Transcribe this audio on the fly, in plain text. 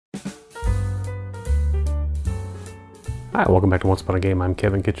Hi, welcome back to Once Upon a Game. I'm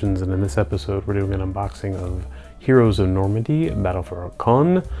Kevin Kitchens, and in this episode we're doing an unboxing of Heroes of Normandie, Battle for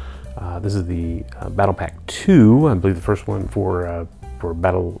Caen. This is the Battle Pack 2, I believe the first one for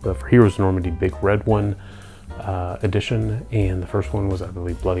Heroes of Normandie Big Red One edition, and the first one was, I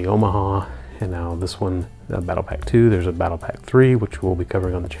believe, Bloody Omaha, and now this one, Battle Pack 2. There's a Battle Pack 3, which we'll be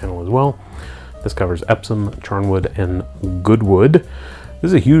covering on the channel as well. This covers Epsom, Charnwood, and Goodwood.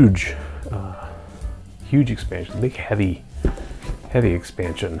 This is a huge expansion, big heavy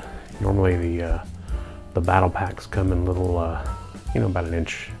expansion. Normally the battle packs come in little, about an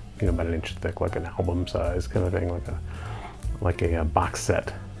inch thick, like an album size kind of thing, like a box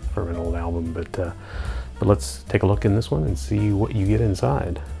set from an old album. But let's take a look in this one and see what you get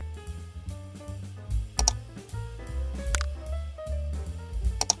inside.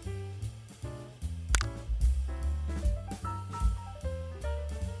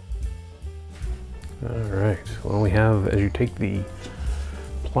 Alright, well, we have, as you take the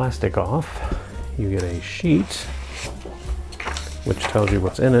plastic off, you get a sheet which tells you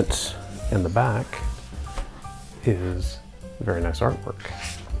what's in it, and the back is very nice artwork.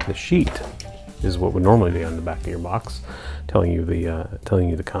 The sheet is what would normally be on the back of your box, telling you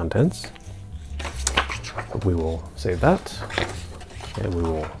the contents. But we will save that, and we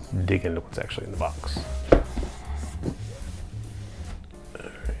will dig into what's actually in the box.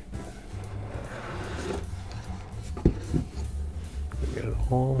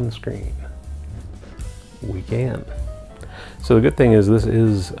 All on the screen. We can. So the good thing is this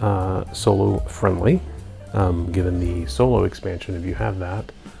is solo friendly, given the solo expansion. If you have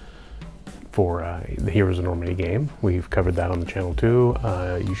that for the Heroes of Normandie game, we've covered that on the channel too.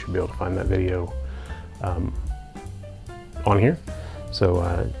 You should be able to find that video on here.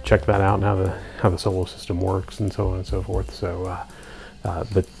 So check that out and how the solo system works and so on and so forth. So,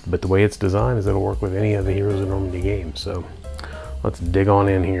 but the way it's designed is it'll work with any of the Heroes of Normandie games. So let's dig on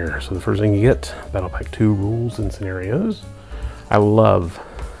in here. So the first thing you get, Battle Pack 2 rules and scenarios. I love,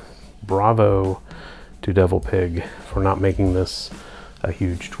 bravo to Devil Pig for not making this a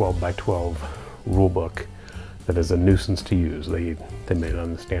huge 12 by 12 rule book that is a nuisance to use. They made it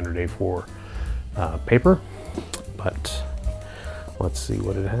on the standard A4 paper, but let's see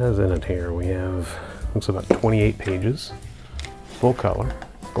what it has in it here. We have, looks about 28 pages, full color,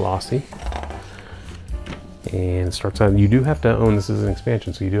 glossy. And it starts out, you do have to own, this is an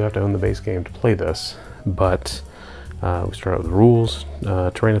expansion, so you do have to own the base game to play this, but we start out with the rules,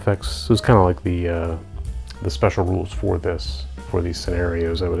 terrain effects. So it's kind of like the special rules for these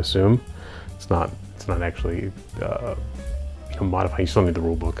scenarios, I would assume. It's not actually modified. You still need the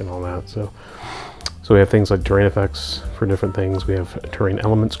rule book and all that. So we have things like terrain effects for different things. We have terrain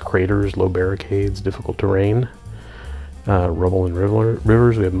elements, craters, low barricades, difficult terrain, rubble and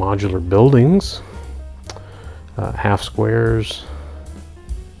rivers. We have modular buildings, half squares,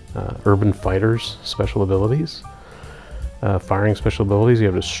 urban fighters, special abilities, firing special abilities. You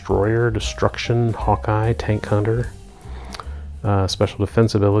have destroyer, destruction, Hawkeye, tank hunter, special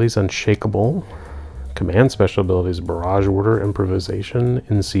defense abilities, unshakable, command special abilities, barrage order, improvisation,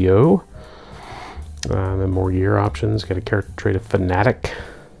 NCO, and more gear options. Got a character trait of fanatic,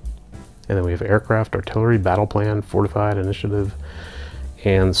 and then we have aircraft, artillery, battle plan, fortified, initiative,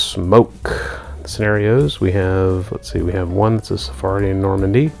 and smoke. Scenarios, we have, let's see, we have one that's a Safari in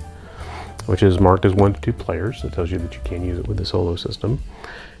Normandy, which is marked as 1 to 2 players. That tells you that you can use it with the solo system,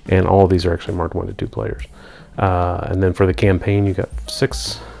 and all of these are actually marked 1 to 2 players. And then for the campaign, you got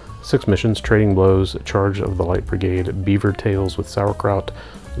six missions: Trading Blows, Charge of the Light Brigade, Beaver Tails with Sauerkraut,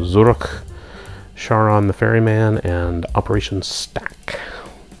 Zurich, Charon the Ferryman, and Operation Stack.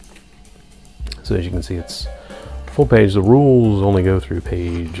 So as you can see, it's full page. The rules only go through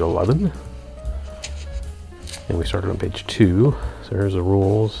page 11. And we started on page 2, so there's the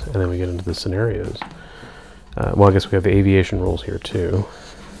rules, and then we get into the scenarios. Well, I guess we have the aviation rules here too.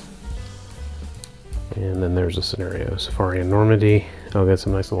 And then there's a scenario. Safari in Normandy. Oh, got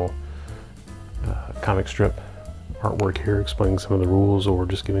some nice little comic strip artwork here explaining some of the rules, or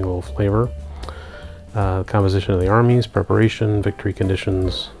just giving a little flavor. Composition of the armies, preparation, victory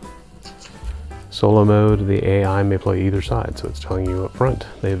conditions. Solo mode, the AI may play either side, so it's telling you up front.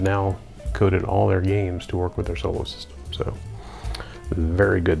 They've now coded all their games to work with their solo system. So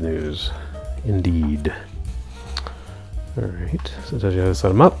very good news indeed. All right, so it tells you how to set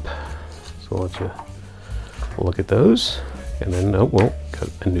them up. So I'll let you look at those, and then got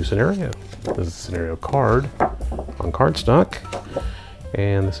a new scenario. This is a scenario card on cardstock,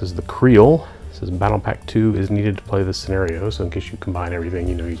 and this is the Creel. It says Battle Pack 2 is needed to play this scenario. So in case you combine everything,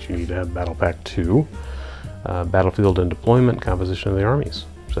 you need to have Battle Pack 2. Battlefield and deployment, composition of the armies.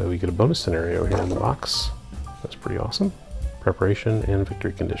 So we get a bonus scenario here in the box. That's pretty awesome. Preparation and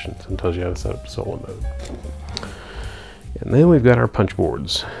victory conditions, and tells you how to set up solo mode. And then we've got our punch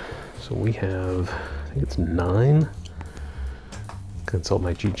boards. So we have, I think it's 9. Consult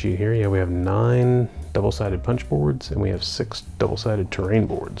my cheat sheet here. Yeah, we have 9 double-sided punch boards, and we have 6 double-sided terrain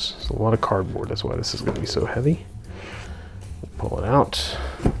boards. So a lot of cardboard. That's why this is going to be so heavy. Pull it out.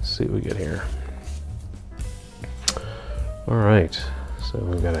 Let's see what we get here. All right. So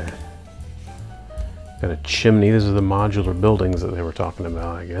we've got a chimney. These are the modular buildings that they were talking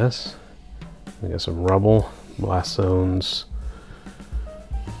about, I guess. We got some rubble, blast zones,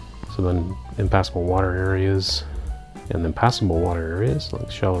 some impassable water areas, and then passable water areas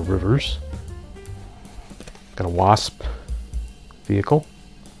like shallow rivers. Got a wasp vehicle.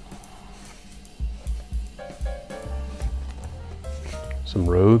 Some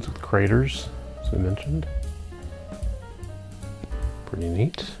roads with craters, as we mentioned. Pretty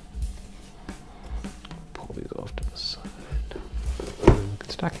neat. Pull these off to the side. And we can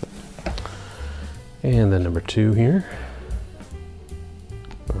stack them. And then number 2 here.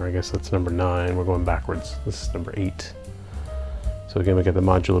 Or I guess that's number 9. We're going backwards. This is number 8. So again, we get the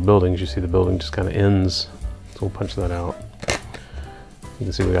modular buildings. You see the building just kind of ends. So we'll punch that out. You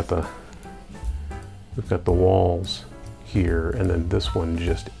can see we've got the walls here, and then this one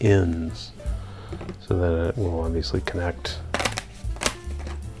just ends. So then it will obviously connect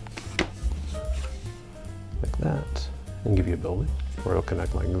like that and give you a building, or it'll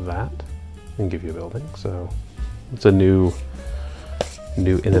connect like that and give you a building. So it's a new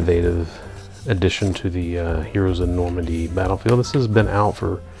innovative addition to the Heroes of Normandie battlefield. This has been out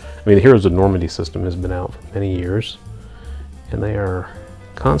for, I mean, the Heroes of Normandie system has been out for many years, and they are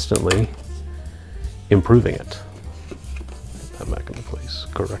constantly improving it. Put that back into place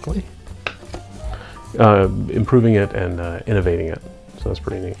correctly. Improving it and innovating it. So that's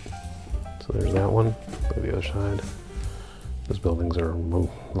pretty neat. So there's that one. Look at the other side. Those buildings are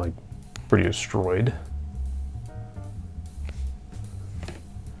like pretty destroyed.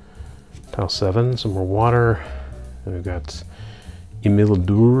 Tile 7, some more water. And we've got Emile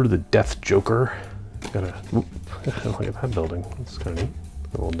the Death Joker. Got a, look at that building. That's kind of neat.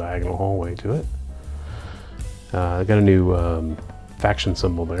 A little diagonal hallway to it. I got a new faction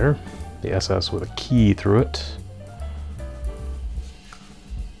symbol there. The SS with a key through it.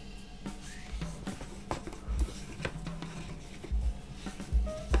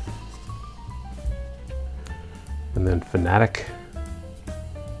 And then Fanatic.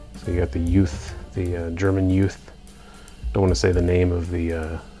 So you got the youth, the German youth. Don't want to say the name of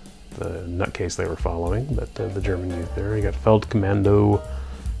the nutcase they were following, but the German youth there. You got Feldkommando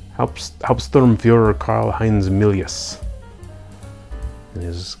Hauptsturmführer Karl-Heinz Milius. And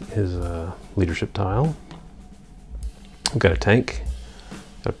his leadership tile. We've got a tank.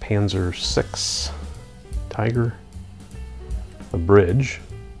 Got a Panzer VI Tiger. A bridge.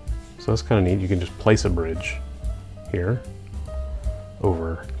 So that's kind of neat. You can just place a bridge here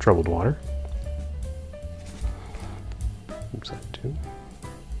over troubled water. Oops, that too.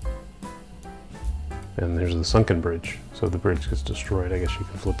 And there's the sunken bridge. So if the bridge gets destroyed, I guess you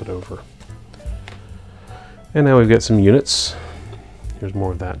can flip it over. And now we've got some units. Here's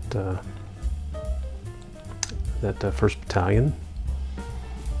more of that first battalion.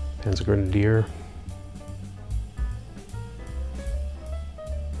 Panzer Grenadier.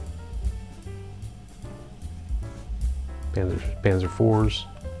 Panzer IVs.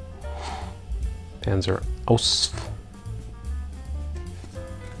 Panzer Ausf.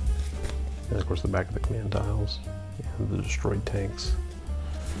 And of course the back of the command tiles. And the destroyed tanks.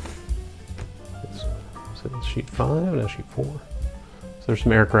 So it's sheet 5, now sheet 4. So there's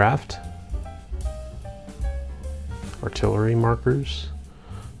some aircraft. Artillery markers.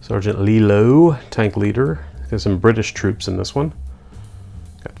 Sergeant Lilo, tank leader. There's some British troops in this one.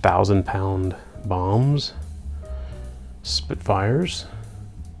 Got 1,000-pound bombs. Spitfires.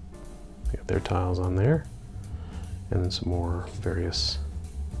 They got their tiles on there. And then some more various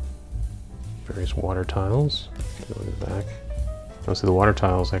water tiles. Go in the back. Now see the water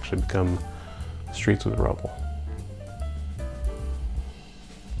tiles actually become streets with rubble.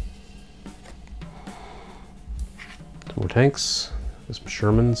 Some more tanks. There's some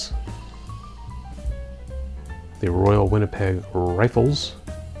Shermans. The Royal Winnipeg Rifles.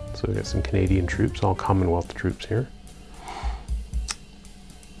 So we got some Canadian troops, all Commonwealth troops here.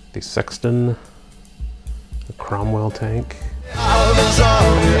 The Sexton, the Cromwell tank.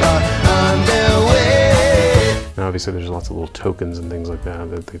 And obviously there's lots of little tokens and things like that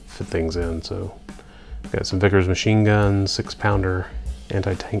that they fit things in. So we've got some Vickers machine guns, 6-pounder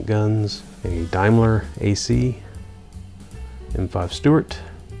anti-tank guns, a Daimler AC, M5 Stuart,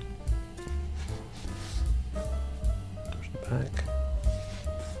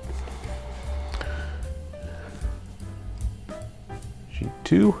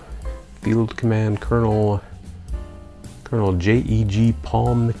 2. Field Command Colonel J.E.G.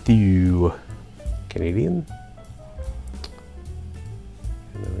 Paul Matthew, Canadian.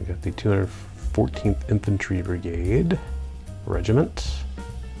 And then we got the 214th Infantry Brigade Regiment.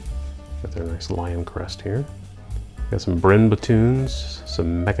 Got their nice lion crest here. Got some Bren platoons,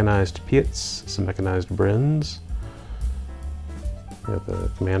 some mechanized Piets, some mechanized Brens. Got the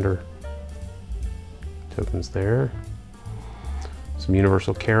commander tokens there. Some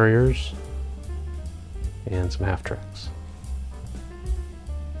universal carriers and some half tracks.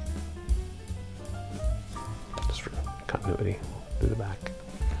 Just for continuity through the back.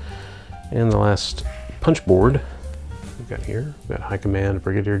 And the last punch board we've got here. We've got High Command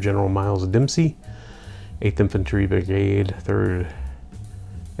Brigadier General Miles Dempsey, 8th Infantry Brigade, 3rd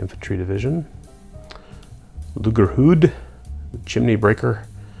Infantry Division. Lugerhood, Chimney Breaker,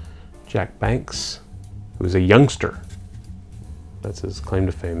 Jack Banks, who was a youngster. That's his claim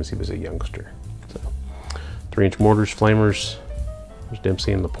to fame, is he was a youngster. So, 3-inch mortars, flamers. There's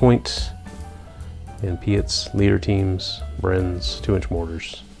Dempsey in the point. And Piets, leader teams, Brens, 2-inch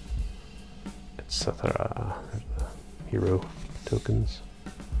mortars, etc. There's the hero tokens.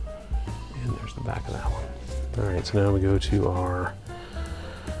 And there's the back of that one. Alright, so now we go to our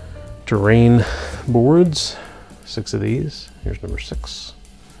terrain boards. 6 of these. Here's number 6.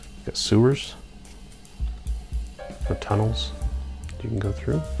 We've got sewers or tunnels you can go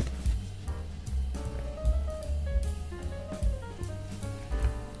through.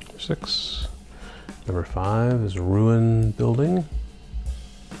 Number 6. Number 5 is ruin building. And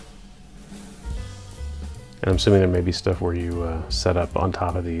I'm assuming there may be stuff where you set up on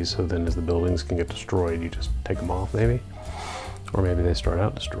top of these, so then as the buildings can get destroyed, you just take them off maybe. Or maybe they start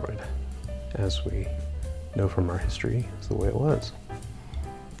out destroyed, as we know from our history, is the way it was.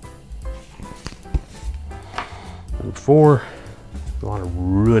 Number 4, a lot of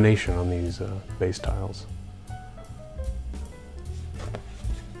ruination on these base tiles.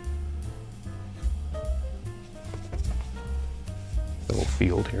 Little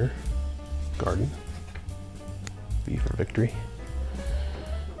field here, garden, V for victory.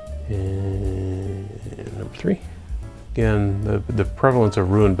 And number 3, again, the prevalence of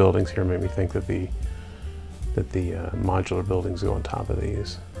ruined buildings here made me think that the modular buildings go on top of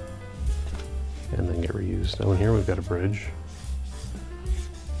these and then get reused. Oh, and here we've got a bridge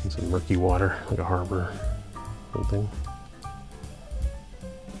and some murky water, like a harbor, something.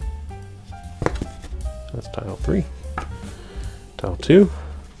 That's tile 3. Tile 2.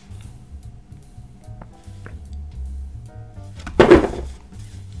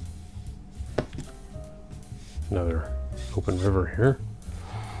 Another open river here.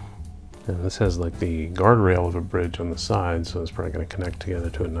 And this has like the guardrail of a bridge on the side, so it's probably going to connect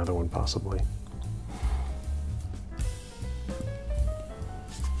together to another one possibly.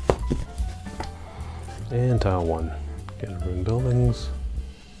 And tile 1. Again, ruined buildings.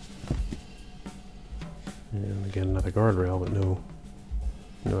 And again, another guardrail, but no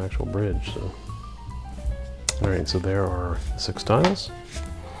actual bridge. So, all right, so there are 6 tiles.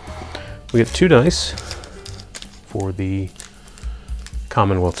 We get 2 dice for the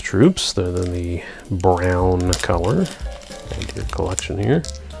Commonwealth troops. They're in the brown color. Add your collection here.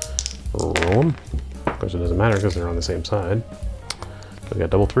 Roll them. Of course, it doesn't matter because they're on the same side. So we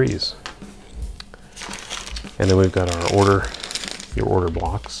got double 3s. And then we've got our your order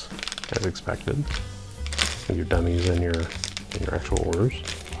blocks, as expected, and your dummies and your actual orders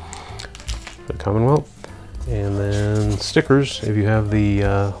for the Commonwealth. And then stickers. If you have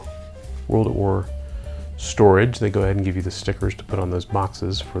the World at War storage, they go ahead and give you the stickers to put on those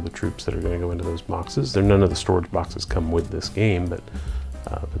boxes for the troops that are going to go into those boxes. None of the storage boxes come with this game, but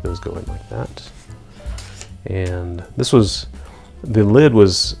those go in like that. And the lid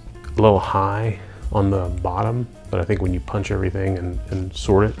was a little high on the bottom, but I think when you punch everything and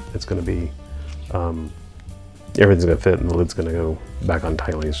sort it, it's going to be, everything's going to fit and the lid's going to go back on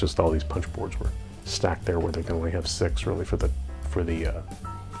tightly. It's just all these punch boards were stacked there where they can only have 6 really for the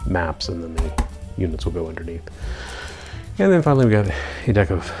maps, and then the units will go underneath. And then finally we got a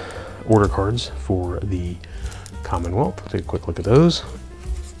deck of order cards for the Commonwealth. Take a quick look at those.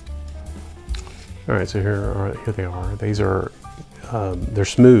 All right, so here they are. These are, they're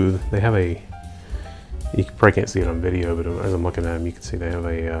smooth. They have a, you probably can't see it on video, but as I'm looking at them, you can see they have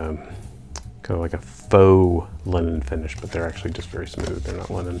a kind of like a faux linen finish, but they're actually just very smooth. They're not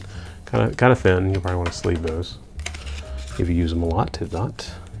linen. Kind of thin. You'll probably want to sleeve those if you use them a lot. If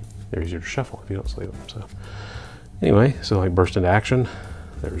not, they're easier to shuffle if you don't sleeve them. So anyway, so like burst into action.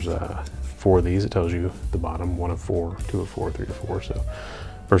 There's 4 of these. It tells you the bottom, 1 of 4, 2 of 4, 3 of 4. So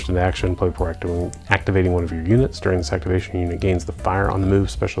Burst into action, play before activating one of your units. During this activation, your unit gains the fire on the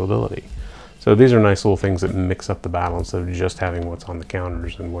move special ability. So these are nice little things that mix up the battle instead of just having what's on the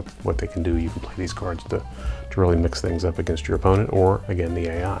counters and what they can do. You can play these cards to really mix things up against your opponent or, again, the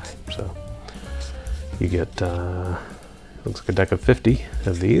AI. So you get, looks like a deck of 50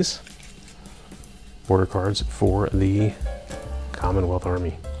 of these border cards for the Commonwealth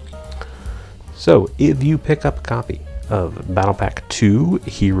Army. So if you pick up a copy of Battle Pack 2,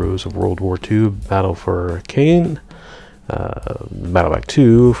 Heroes of World War II, Battle for Caen, Battle Pack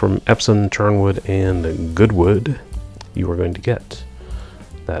 2 from Epsom, Charnwood, and Goodwood, you are going to get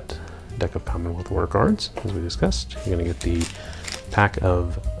that deck of Commonwealth Order cards, as we discussed. You're going to get the pack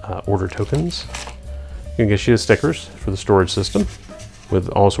of order tokens. You're going to get a sheet of stickers for the storage system with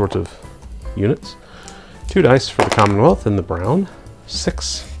all sorts of units. 2 dice for the Commonwealth in the brown.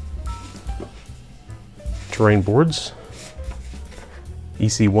 6 terrain boards,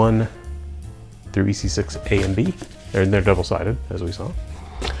 EC1 through EC6 A and B. They're double-sided, as we saw.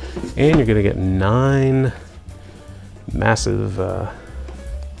 And you're going to get 9 massive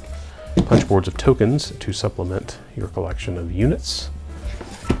punch boards of tokens to supplement your collection of units,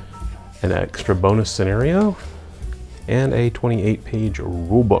 an extra bonus scenario, and a 28-page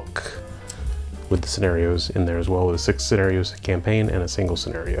rulebook with the scenarios in there as well, with 6 scenarios, a campaign, and a single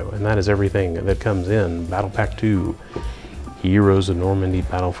scenario. And that is everything that comes in Battle Pack 2, Heroes of Normandie,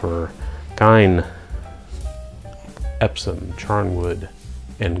 Battle for Caen, Epsom, Charnwood,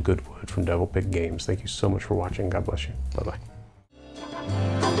 and Goodwood from Devil Pig Games. Thank you so much for watching. God bless you. Bye-bye.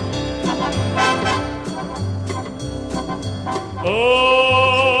 Oh!